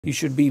You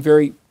should be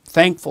very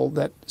thankful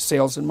that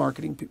sales and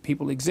marketing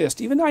people exist.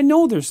 Even I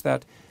know there's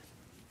the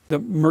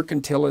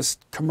mercantilist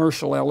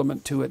commercial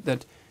element to it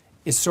that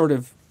is sort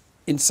of,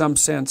 in some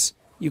sense,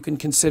 you can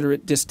consider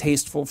it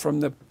distasteful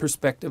from the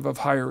perspective of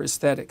higher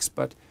aesthetics,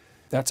 but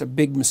that's a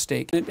big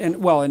mistake.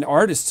 And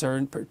artists are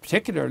in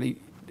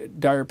particularly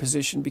dire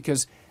position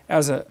because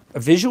as a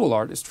visual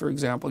artist, for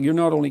example, you're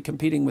not only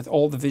competing with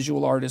all the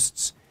visual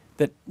artists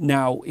that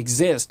now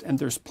exist, and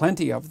there's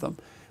plenty of them,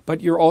 but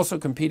you're also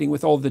competing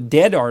with all the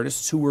dead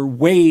artists who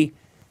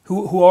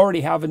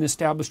already have an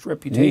established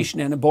reputation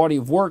and a body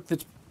of work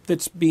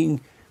that's being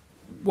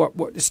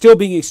still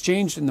being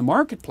exchanged in the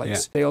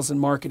marketplace. Yeah. Sales and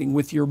marketing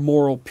with your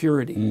moral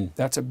purity.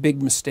 That's a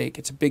big mistake.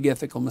 It's a big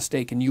ethical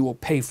mistake, and you will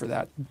pay for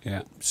that.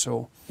 Yeah.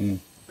 So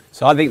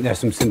I think there's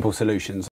some simple solutions.